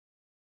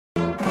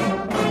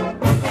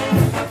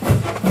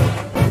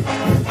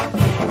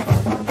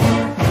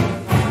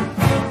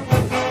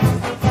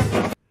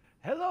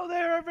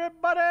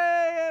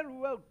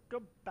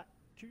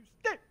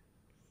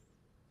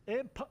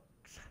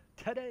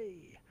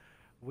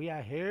We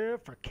are here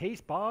for Cayce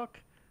Balk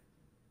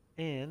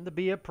in the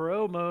Be a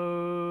Pro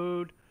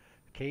mode.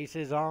 Cayce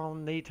is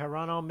on the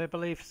Toronto Maple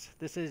Leafs.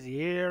 This is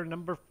year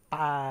number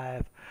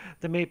 5.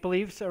 The Maple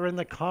Leafs are in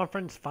the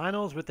conference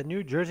finals with the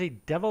New Jersey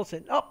Devils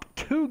and up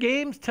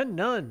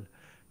 2-0.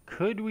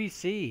 Could we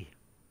see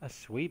a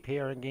sweep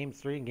here in Game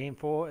 3 and Game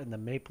 4 and the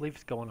Maple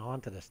Leafs going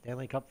on to the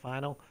Stanley Cup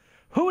final?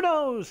 Who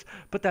knows?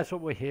 But that's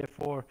what we're here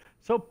for.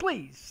 So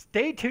please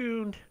stay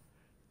tuned.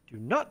 Do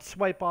not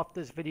swipe off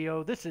this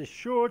video. This is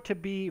sure to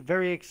be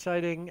very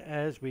exciting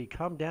as we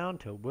come down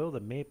to will the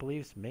Maple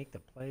Leafs make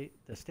the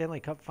Stanley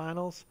Cup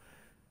Finals?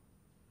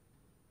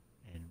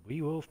 And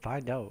we will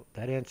find out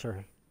that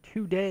answer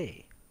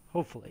today,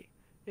 hopefully.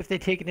 If they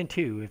take it in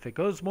 2. If it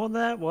goes more than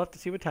that, we'll have to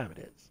see what time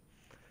it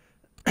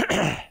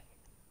is.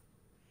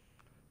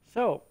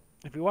 So,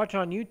 if you watch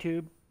on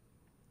YouTube,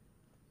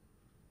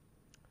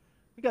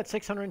 we got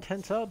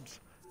 610 subs.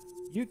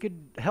 You could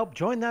help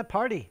join that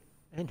party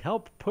and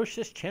help push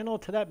this channel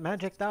to that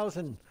magic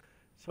 1,000.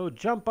 So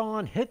jump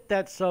on, hit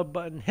that sub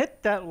button,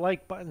 hit that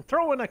like button,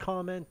 throw in a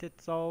comment.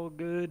 It's all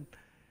good.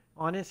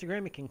 On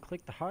Instagram, you can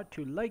click the heart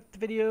to like the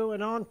video,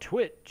 and on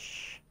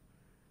Twitch,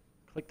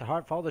 click the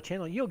heart, follow the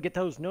channel. You'll get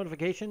those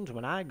notifications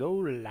when I go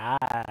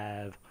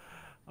live.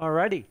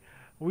 Alrighty,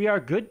 we are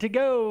good to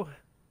go.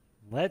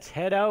 Let's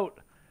head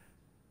out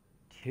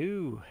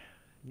to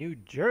New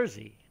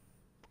Jersey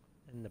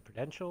in the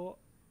Prudential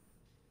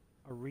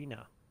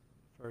Arena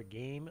for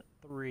Game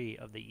 3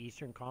 of the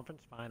Eastern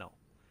Conference Final.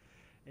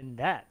 And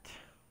that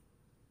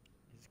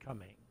is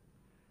coming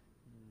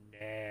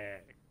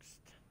next.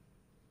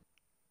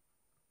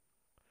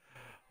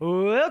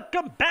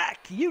 Welcome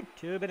back,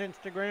 YouTube and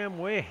Instagram.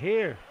 We're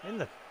here in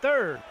the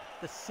 3rd.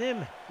 The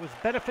sim was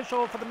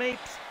beneficial for the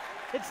Mapes.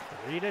 It's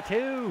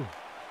 3-2.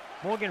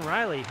 Morgan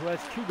Riley, who has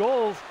 2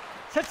 goals,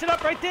 sets it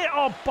up right there.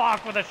 Oh,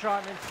 Balk with a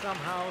shot, and it's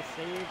somehow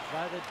saved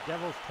by the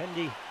Devils'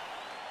 Tendy.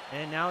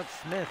 And now it's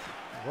Smith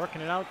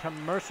working it out to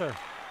Mercer.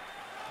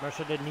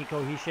 Mercer to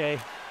Nico Cayce.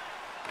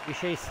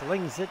 Cayce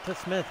slings it to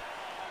Smith.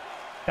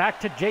 Back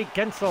to Jake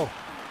Gensel.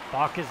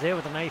 Balk is there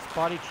with a nice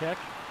body check.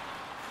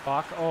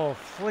 Balk,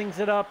 flings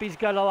it up. He's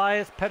got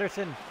Elias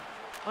Pettersson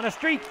on a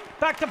streak.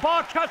 Back to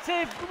Balk. Shot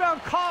save.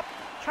 Rebound Cop.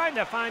 Trying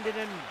to find it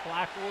in.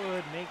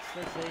 Blackwood makes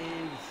the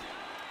saves.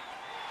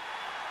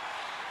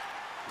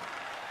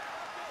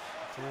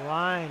 This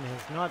line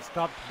has not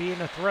stopped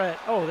being a threat.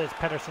 Oh, there's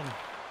Pettersson.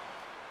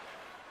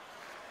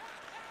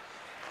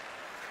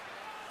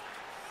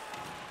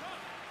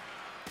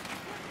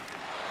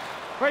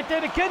 Right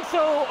there to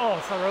Gensel.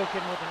 Oh,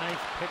 Sorokin with a nice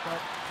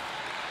pickup.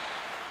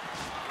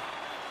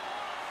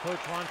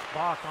 Coach wants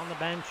Balk on the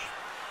bench.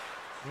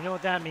 You know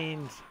what that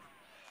means.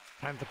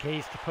 Time for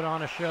Cayce to put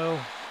on a show.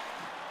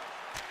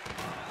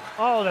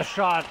 Oh, the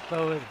shot,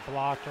 though, is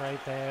blocked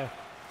right there.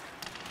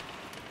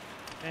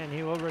 And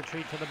he will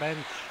retreat to the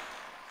bench.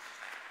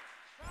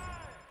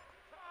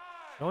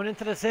 Going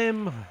into the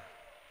sim.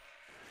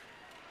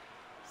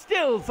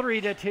 Still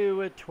 3-2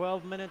 with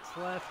 12 minutes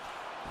left.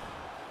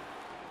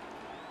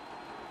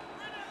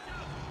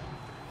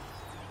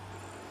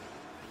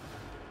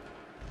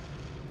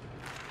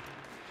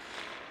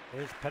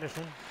 There's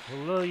Pettersson.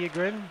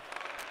 Liljegren.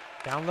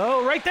 Down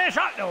low. Right there.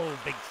 Shot. No.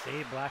 Big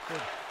save,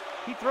 Blackwood.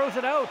 He throws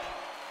it out.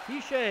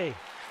 Cayce.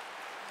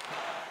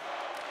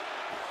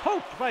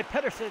 Poked by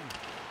Pettersson.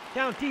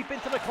 Down deep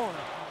into the corner.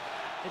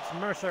 It's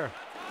Mercer.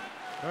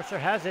 Mercer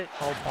has it.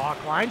 Oh, Balk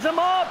lines him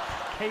up.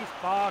 Cayce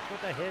Balk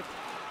with a hit.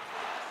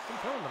 Been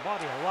throwing the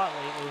body a lot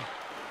lately.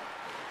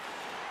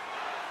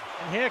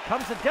 And here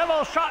comes the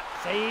Devil shot.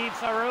 Save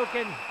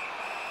Sorokin.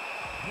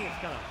 He's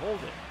going to hold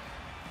it.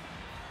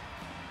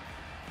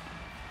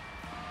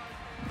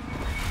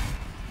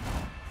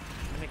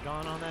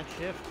 Gone on that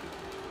shift,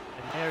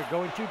 and they're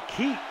going to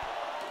keep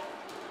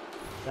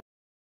that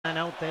line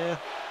out there.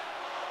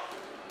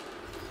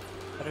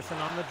 Pettersson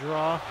on the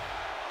draw.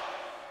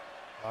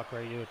 Balk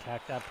ready to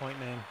attack that point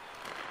man.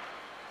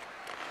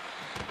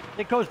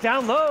 It goes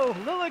down low.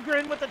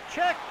 Liljegren with a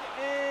check,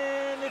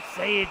 and it's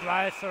saved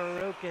by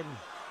Sorokin.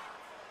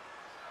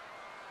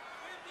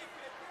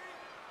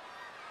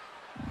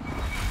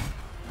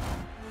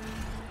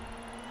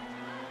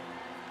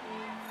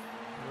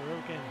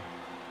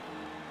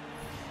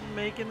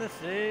 Making the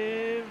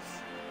saves.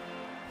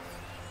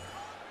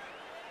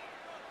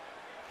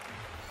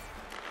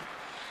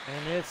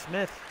 And it's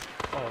Smith.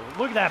 Oh,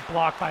 look at that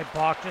block by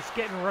Balk. Just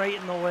getting right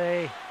in the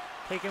way.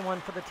 Taking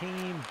one for the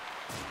team.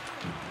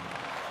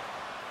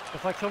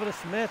 Deflects over to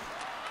Smith.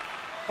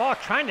 Balk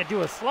trying to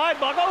do a slide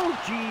block. Oh,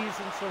 geez.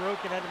 And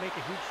Sorokin had to make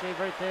a huge save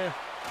right there.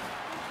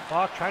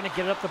 Balk trying to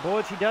get it up the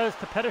boards. He does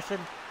to Pettersson.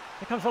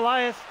 Here comes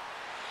Elias.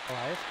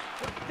 Elias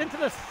into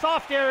the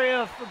soft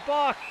area for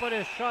Balk, but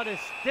his shot is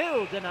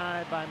still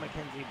denied by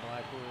Mackenzie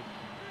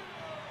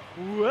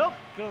Blackwood.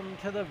 Welcome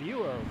to the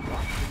viewer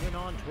watching in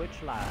on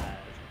Twitch Live.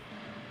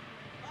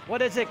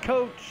 What is it,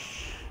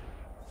 Coach?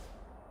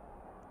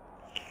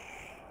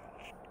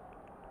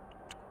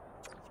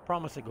 Let's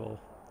promise a goal.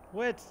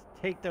 Let's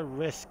take the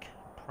risk.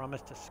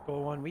 Promise to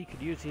score one. We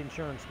could use the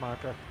insurance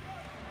marker.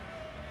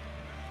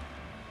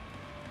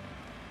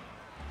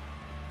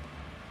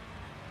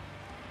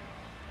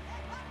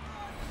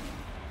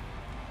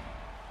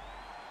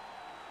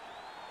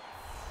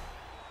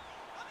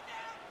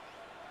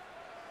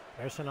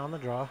 Pedersen on the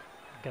draw.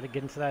 Got to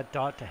get into that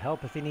dot to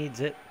help if he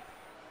needs it.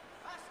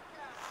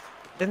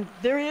 And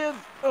there he is.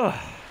 Ugh,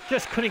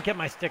 just couldn't get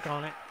my stick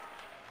on it.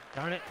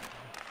 Darn it.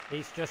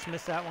 Cayce just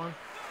missed that one.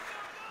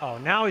 Oh,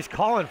 now he's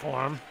calling for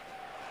him.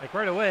 Like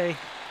right away.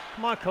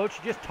 Come on, coach.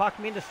 You just talked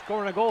me into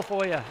scoring a goal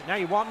for you. Now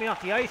you want me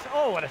off the ice?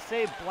 Oh, what a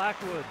save,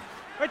 Blackwood.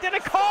 Right there to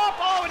Copp.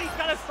 Oh, and he's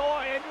got a sore.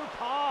 Andrew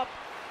Copp.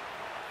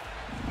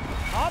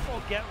 Copp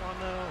will get one,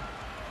 though.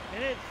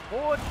 And it's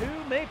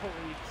 4-2 Maple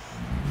Leafs.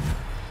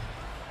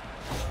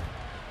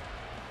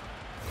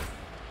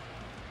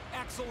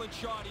 Excellent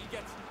shot. He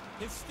gets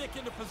his stick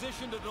into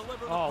position to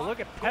deliver. Oh, look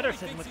at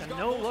Pedersen with a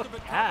no-look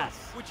pass.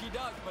 Which he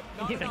does, but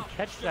Didn't even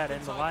catch that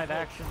in the live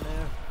action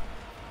there.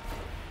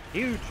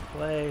 Huge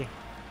play.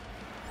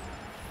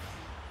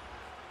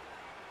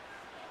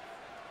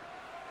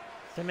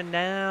 Simmon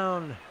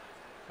down.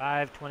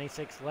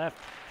 5:26 left.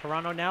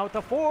 Toronto now with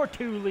a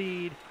 4-2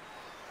 lead.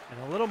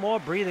 And a little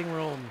more breathing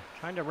room.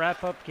 Trying to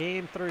wrap up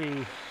game 3.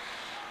 Here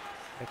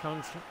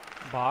comes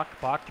Balk.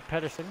 Balk to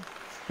Pedersen.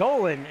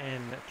 Stolen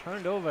and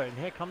turned over. And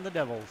here come the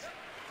Devils.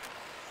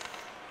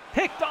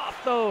 Picked off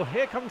though.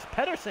 Here comes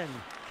Pedersen.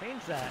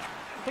 Change that.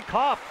 To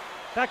Copp.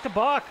 Back to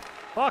Balk.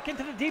 Balk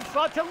into the deep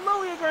slot to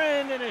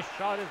Liljegren. And his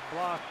shot is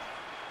blocked.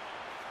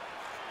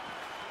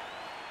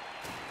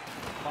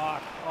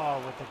 Balk.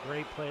 Oh, with a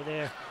great play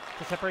there.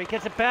 To separate.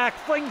 Gets it back.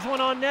 Flings one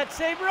on net.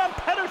 Save from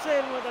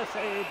Pedersen with a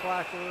save.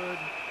 Blackwood.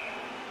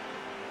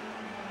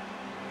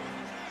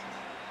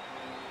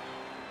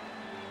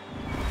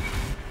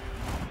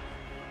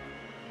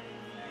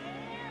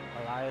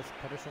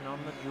 Pedersen on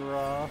the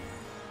draw.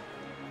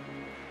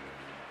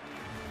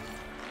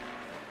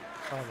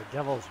 Oh, the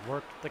Devils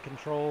worked the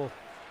control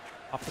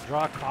off the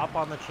draw. Copp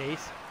on the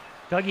chase.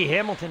 Dougie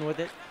Hamilton with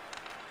it.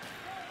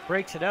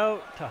 Breaks it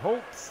out to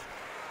Holtz.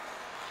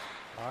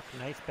 Balk,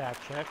 nice back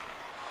check.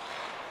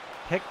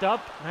 Picked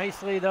up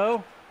nicely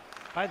though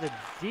by the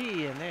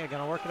D, and they're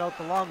going to work it out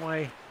the long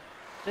way.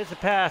 There's a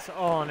pass.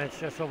 Oh, and it's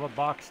just over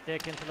Balk's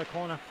stick into the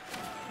corner.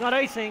 Not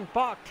icing.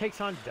 Balk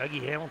takes on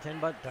Dougie Hamilton,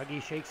 but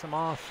Dougie shakes him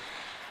off.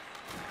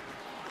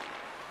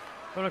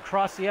 Going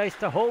across the ice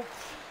to Holtz.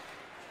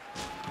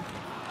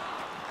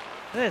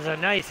 There's a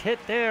nice hit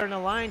there in a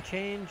line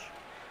change.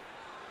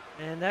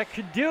 And that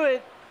could do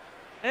it.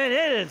 And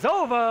it is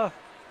over.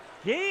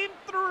 Game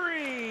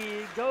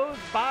 3 goes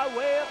by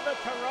way of the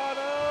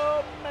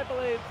Toronto Maple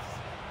Leafs.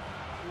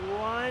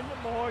 One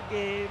more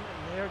game,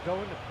 and they're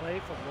going to play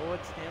for Lord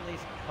Stanley's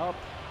Cup.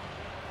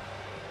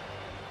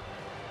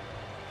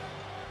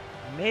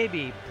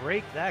 Maybe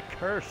break that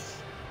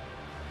curse.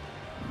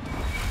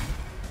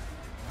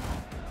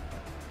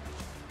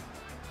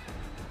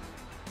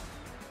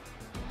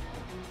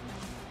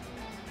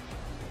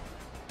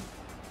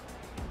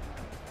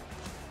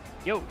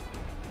 Yo,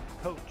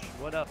 coach,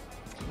 what up?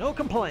 No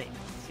complaints.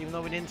 Even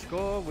though we didn't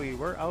score, we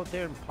were out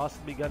there and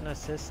possibly got an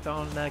assist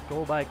on that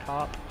goal by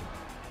Copp.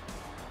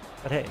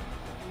 But hey,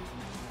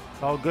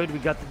 it's all good. We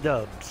got the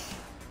dubs.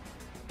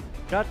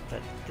 Got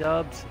the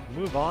dubs.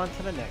 Move on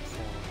to the next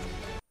one.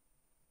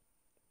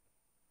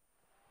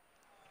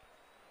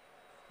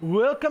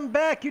 Welcome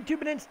back,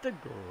 YouTube and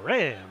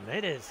Instagram.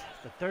 It is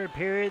the third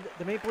period.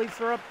 The Maple Leafs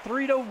are up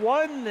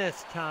 3-1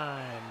 this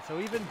time. So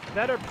even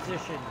better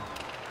position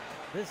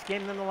this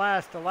game than the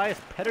last. Elias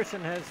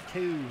Pettersson has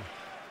 2.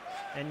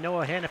 And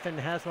Noah Hannafin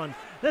has 1.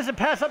 There's a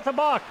pass up to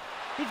Balk.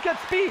 He's got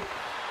speed.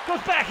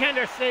 Goes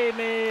backhander save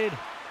made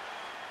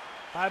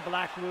by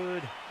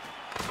Blackwood.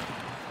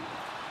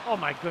 Oh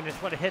my goodness,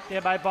 what a hit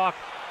there by Balk.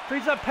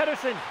 Frees up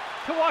Pettersson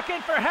to walk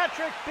in for a hat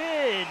trick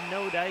bid.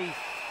 No dice,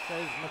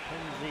 says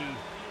McKenzie.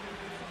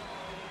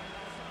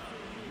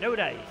 No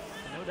dice.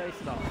 No dice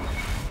at all.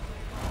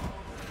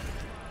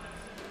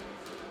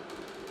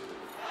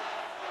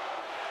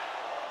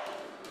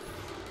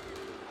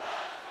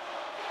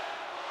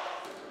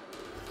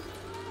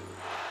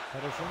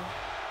 Pedersen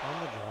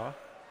on the draw.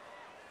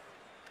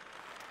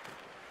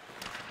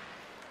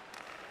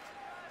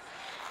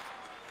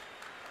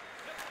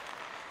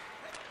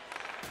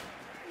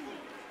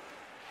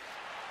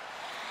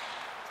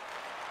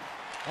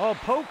 Oh,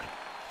 poke.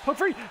 Poke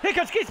free. Here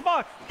comes Cayce.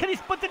 Can he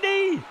split the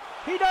knee?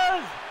 He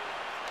does.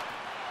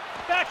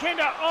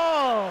 Backhander.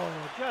 Oh,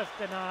 just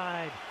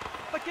denied.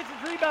 But gets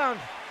his rebound.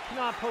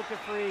 Cannot poke it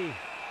free.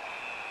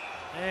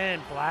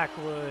 And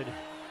Blackwood.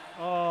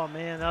 Oh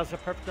man, that was a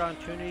perfect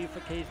opportunity for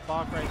Cayce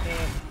Balk right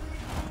there.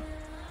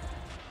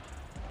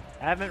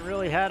 Haven't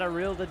really had a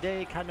real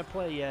today kind of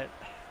play yet.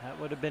 That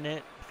would have been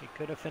it if he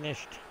could have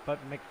finished. But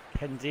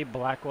McKenzie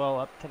Blackwood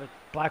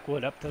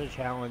up to the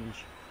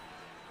challenge.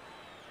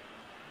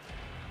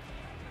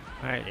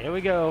 All right, here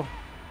we go.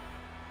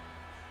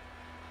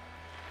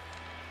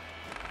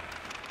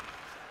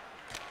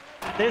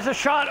 There's a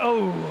shot.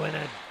 Oh, and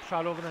a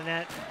shot over the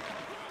net.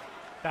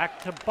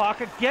 Back to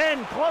Balk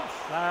again. Glove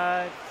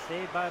side.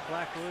 Saved by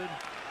Blackwood.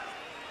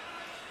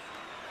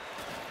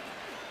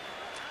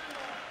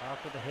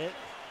 Balk with a hit.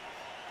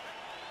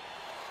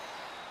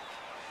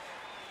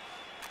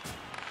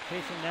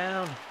 Chasing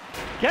down.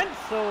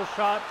 Gensel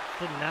shot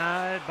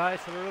denied by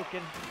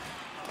Sorokin.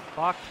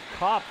 Balk,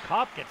 Cop.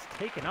 Cop gets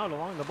taken out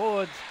along the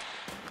boards.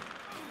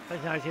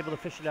 But now he's able to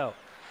fish it out.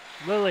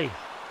 Lily.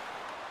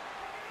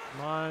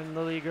 Come on,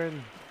 Lilligren.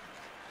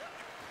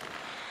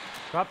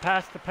 Drop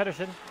pass to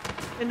Pedersen.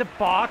 In the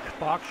Balk.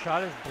 Balk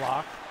shot is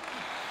blocked.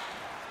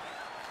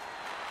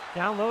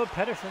 Down low,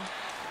 Pedersen.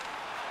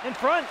 In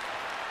front.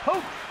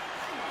 Poke.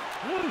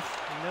 Loose.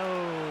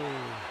 No.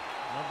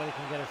 Nobody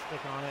can get a stick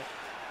on it.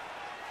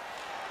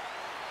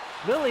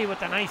 Lily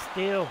with a nice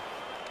steal.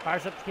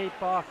 Fires up to Kate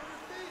Balk.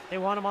 They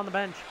want him on the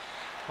bench.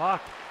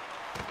 Balk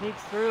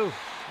sneaks through.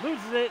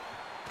 Loses it.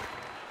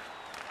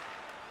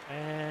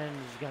 And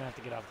he's going to have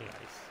to get off the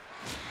ice.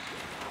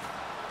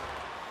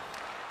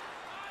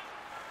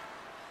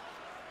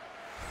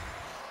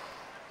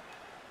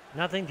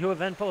 Nothing too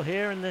eventful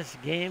here in this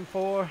game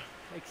 4,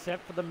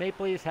 except for the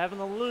Maple Leafs having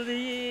the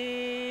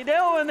lead.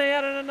 Oh, and they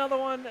added another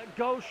one.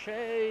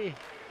 Gaucher.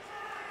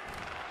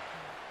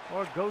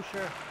 Or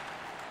Gaucher.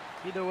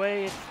 Either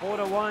way, it's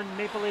 4-1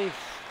 Maple Leafs.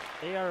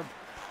 They are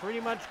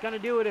pretty much going to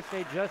do it if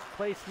they just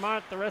play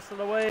smart the rest of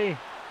the way.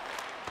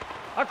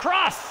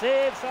 Across!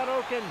 Save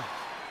Sorokin.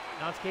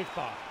 Now it's Cayce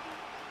Balk.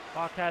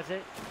 Balk has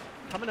it.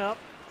 Coming up.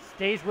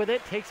 Stays with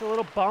it. Takes a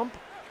little bump.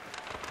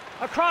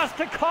 Across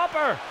to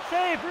Copper.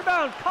 Save.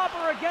 Rebound.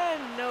 Copper again.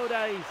 No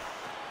dice.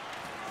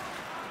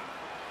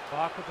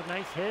 Balk with a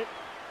nice hit.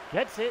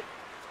 Gets it.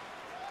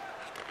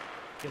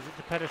 Gives it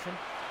to Pedersen.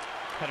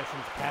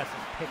 Pedersen's pass is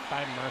picked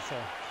by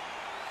Mercer.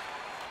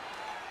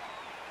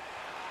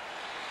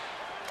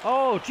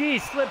 Oh,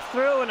 geez. Slips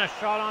through and a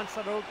shot on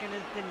Sorokin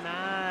is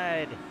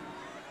denied.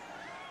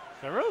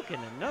 Sorokin,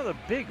 another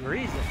big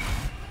reason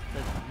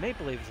that the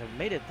Maple Leafs have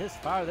made it this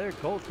far. Their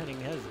goaltending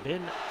has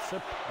been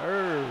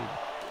superb.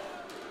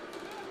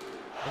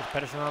 There's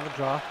Pedersen on the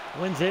draw.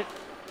 Wins it.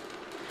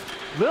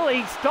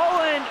 Lily,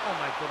 stolen! Oh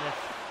my goodness.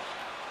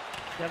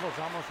 Devils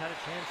almost had a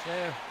chance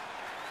there.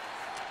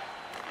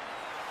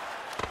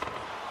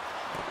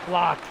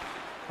 Blocked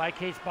by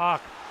Cayce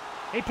Balk.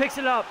 He picks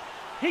it up.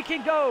 He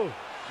can go.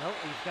 Nope,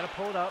 he's got to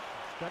pull it up.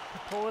 He's got to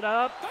pull it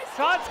up.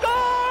 Shot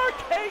score!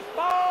 Cayce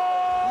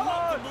Balk!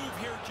 Love the move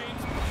here,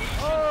 James.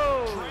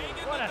 Oh,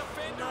 what a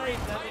snipe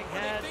that thing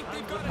had.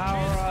 Tons of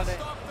power on it.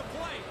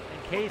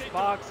 And Cayce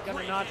Balk's going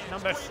to notch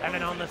number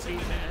 7 on the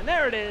season. And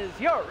there it is.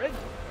 Your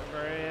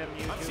Instagram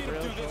I've seen YouTube him do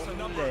reel this a show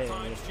number of today.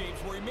 times, James,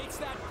 where he makes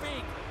that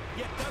fake,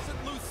 yet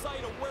doesn't lose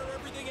sight of where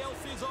everything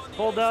else is on the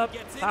Pulled ice. up, He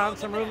gets in found on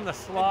some the room in the net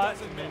slot,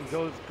 doesn't and then miss.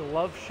 goes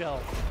glove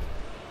shelf.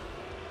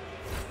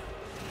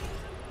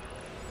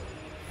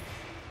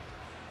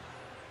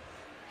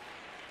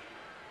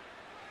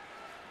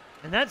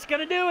 And that's going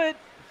to do it.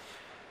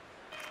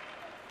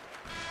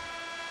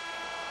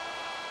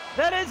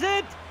 That is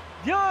it.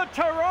 Your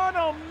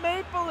Toronto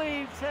Maple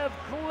Leafs have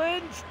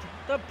clinched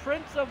the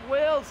Prince of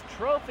Wales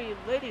trophy.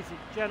 Ladies and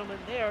gentlemen,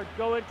 they are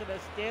going to the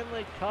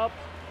Stanley Cup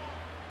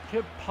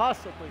to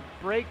possibly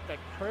break the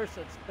curse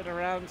that's been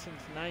around since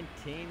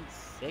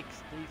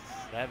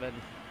 1967.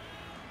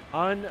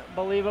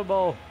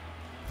 Unbelievable.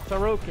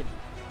 Sorokin,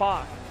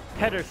 Balk,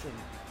 Pedersen.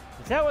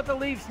 Is that what the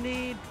Leafs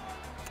need?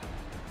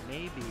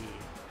 Maybe.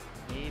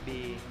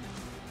 Maybe.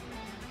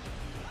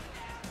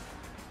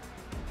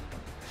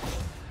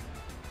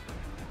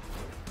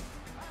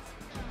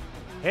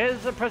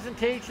 Here's the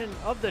presentation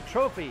of the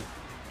trophy.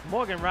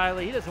 Morgan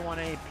Riley, he doesn't want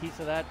any piece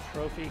of that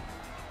trophy.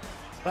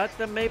 But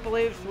the Maple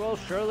Leafs will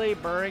surely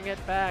bring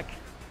it back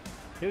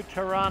to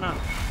Toronto.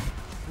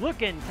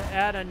 Looking to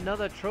add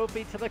another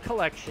trophy to the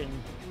collection.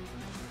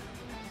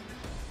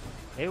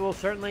 They will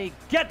certainly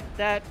get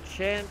that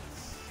chance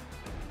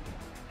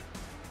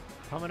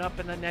coming up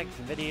in the next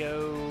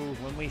video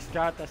when we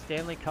start the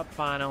Stanley Cup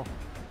final.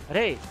 But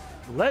hey,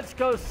 let's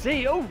go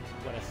see, oh,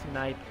 what a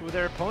snipe, who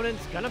their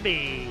opponent's gonna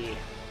be.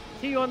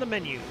 See you on the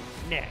menu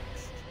next.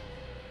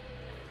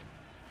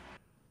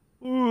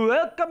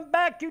 Welcome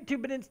back,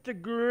 YouTube and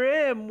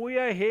Instagram. We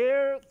are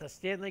here. The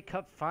Stanley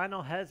Cup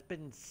final has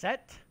been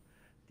set.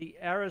 The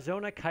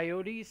Arizona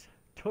Coyotes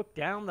took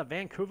down the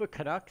Vancouver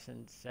Canucks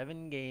in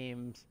 7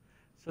 games.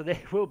 So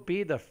they will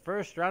be the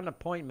first round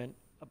opponent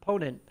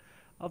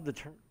of the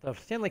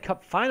Stanley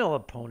Cup final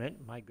opponent,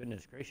 my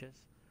goodness gracious,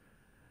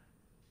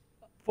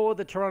 for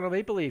the Toronto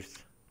Maple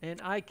Leafs. And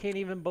I can't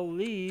even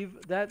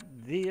believe that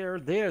they're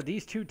there.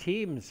 These two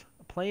teams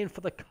playing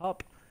for the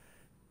Cup.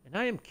 And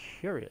I am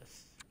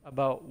curious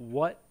about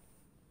what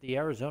the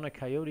Arizona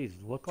Coyotes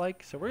look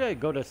like. So we're going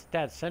to go to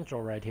Stats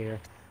Central right here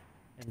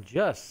and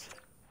just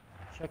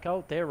check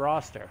out their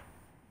roster.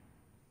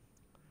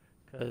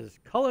 Because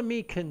color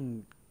me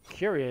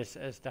curious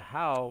as to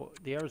how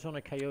the Arizona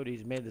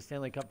Coyotes made the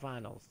Stanley Cup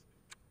Finals.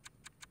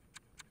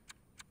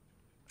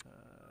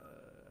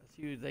 Let's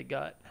see who they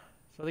got.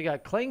 So they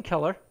got Clayton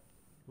Keller,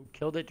 who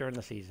killed it during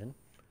the season.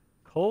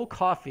 Cole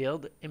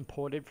Caulfield,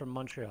 imported from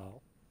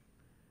Montreal.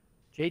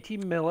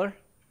 JT Miller.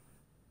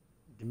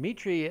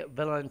 Dmitry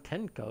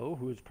Valentenko,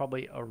 who is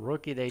probably a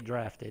rookie they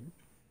drafted.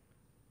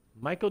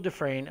 Michael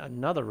Dufresne,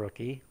 another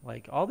rookie.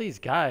 Like, all these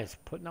guys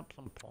putting up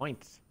some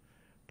points.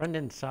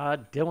 Brendan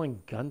Saad, Dylan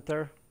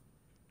Gunther,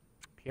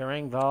 Pierre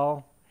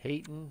Engvall,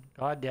 Hayton,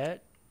 Gaudette,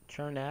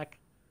 Chernak,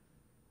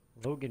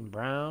 Logan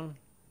Brown,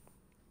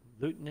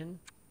 Lutonen,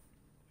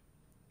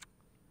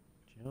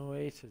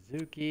 Joey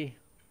Suzuki,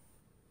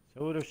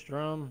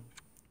 Soderstrom,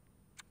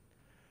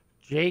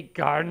 Jake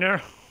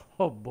Gardner.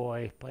 Oh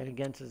boy, playing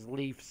against his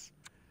Leafs.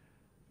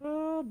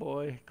 Oh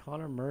boy,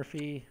 Connor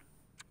Murphy,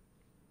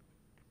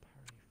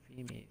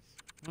 Kapari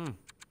Femes.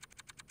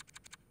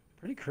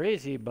 Pretty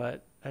crazy,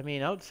 but I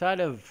mean, outside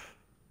of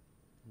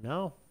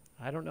no,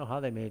 I don't know how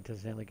they made it to the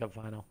Stanley Cup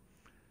final.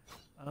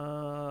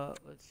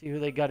 Let's see who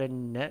they got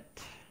in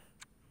net.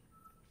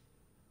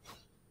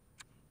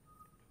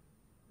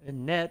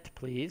 In net,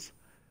 please.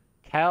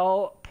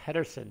 Cal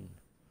Pedersen.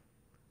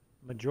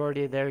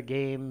 Majority of their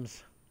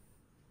games.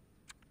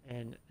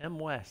 And M.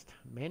 West.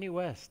 Manny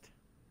West.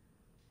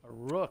 A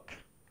Rook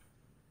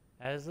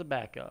as the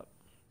backup.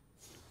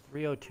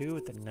 302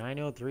 with the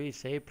 903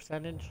 save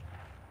percentage.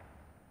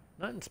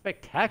 Nothing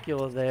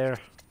spectacular there.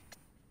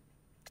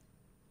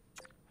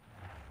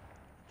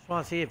 Just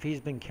want to see if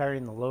he's been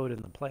carrying the load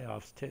in the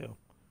playoffs too.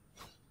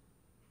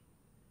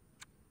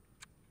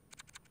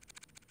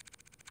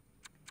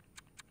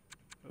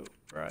 Oh,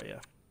 where are you?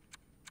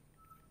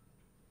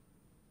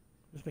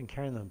 Who's been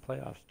carrying them in the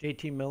playoffs?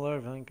 JT Miller,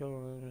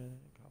 Valenko.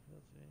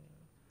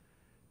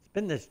 It's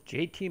been this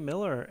JT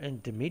Miller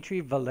and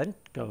Dmitry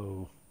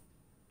Valenko.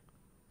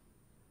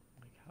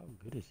 Like, how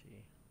good is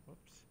he?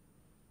 Whoops.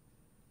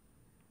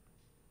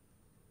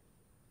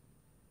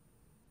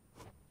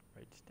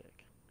 Right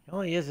stick. He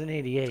only is an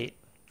 88.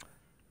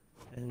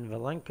 And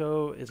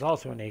Valenko is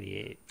also an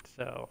 88.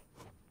 So,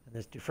 and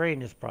this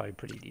Dufresne is probably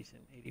pretty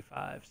decent,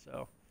 85.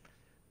 So,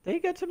 they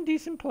got some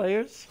decent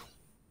players.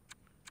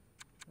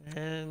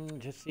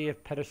 And just see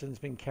if Pedersen's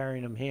been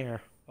carrying them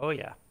here. Oh,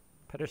 yeah.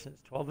 Pedersen's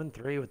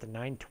 12-3 with the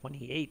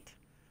 928.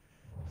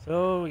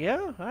 So,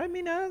 yeah, I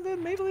mean, the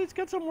Maple Leafs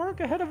got some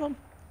work ahead of them.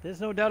 There's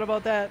no doubt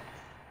about that.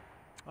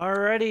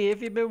 Alrighty,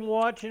 if you've been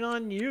watching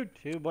on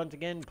YouTube, once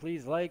again,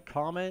 please like,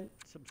 comment,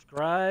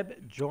 subscribe,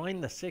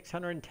 join the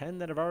 610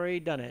 that have already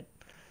done it.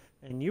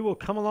 And you will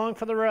come along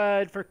for the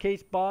ride for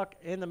Cayce, Balk,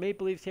 and the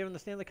Maple Leafs here in the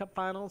Stanley Cup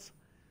Finals.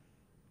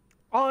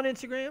 On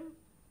Instagram,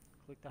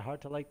 click the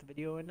heart to like the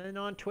video, and then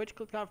on Twitch,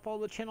 click that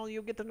follow the channel.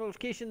 You'll get the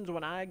notifications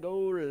when I go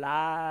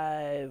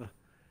live.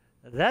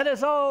 That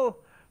is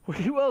all.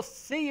 We will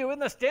see you in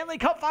the Stanley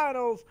Cup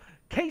Finals.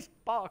 Cayce,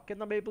 Balk, and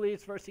the Maple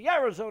Leafs versus the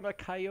Arizona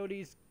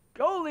Coyotes.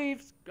 Go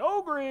Leafs,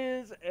 go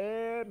Grizz,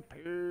 and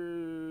peace.